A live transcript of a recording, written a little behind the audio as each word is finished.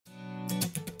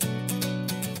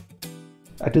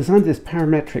I designed this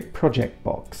parametric project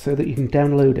box so that you can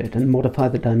download it and modify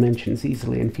the dimensions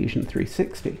easily in Fusion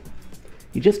 360.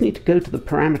 You just need to go to the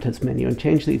parameters menu and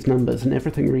change these numbers and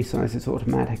everything resizes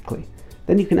automatically.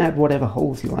 Then you can add whatever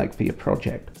holes you like for your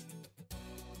project.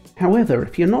 However,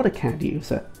 if you're not a CAD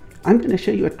user, I'm going to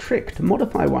show you a trick to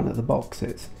modify one of the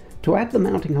boxes to add the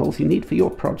mounting holes you need for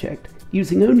your project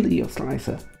using only your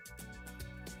slicer.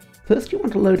 First, you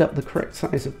want to load up the correct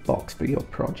size of box for your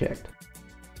project.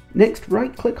 Next,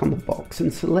 right-click on the box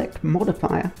and select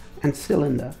Modifier and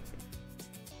Cylinder.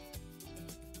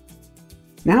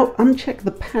 Now uncheck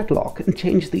the padlock and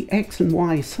change the X and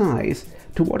Y size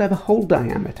to whatever hole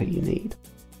diameter you need.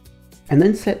 And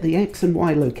then set the X and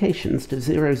Y locations to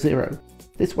 0, 0.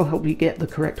 This will help you get the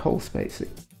correct hole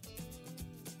spacing.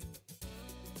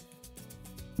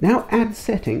 Now add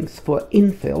settings for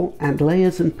infill and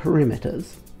layers and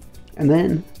perimeters, and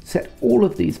then set all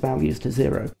of these values to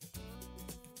 0.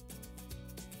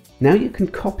 Now you can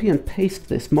copy and paste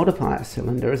this modifier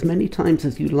cylinder as many times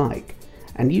as you like,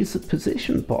 and use the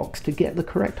position box to get the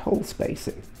correct hole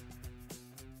spacing.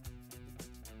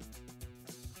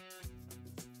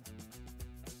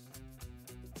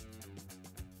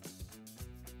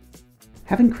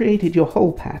 Having created your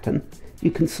hole pattern, you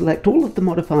can select all of the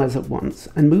modifiers at once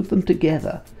and move them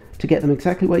together to get them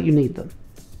exactly where you need them.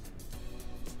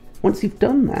 Once you've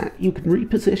done that, you can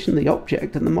reposition the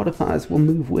object and the modifiers will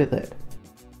move with it.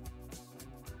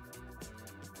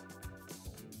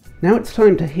 Now it's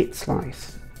time to hit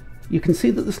slice. You can see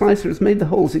that the slicer has made the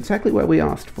holes exactly where we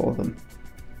asked for them.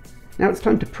 Now it's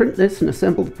time to print this and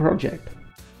assemble the project.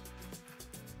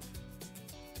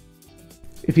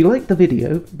 If you liked the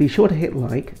video, be sure to hit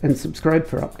like and subscribe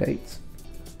for updates.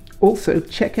 Also,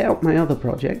 check out my other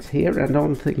projects here and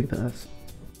on Thingiverse.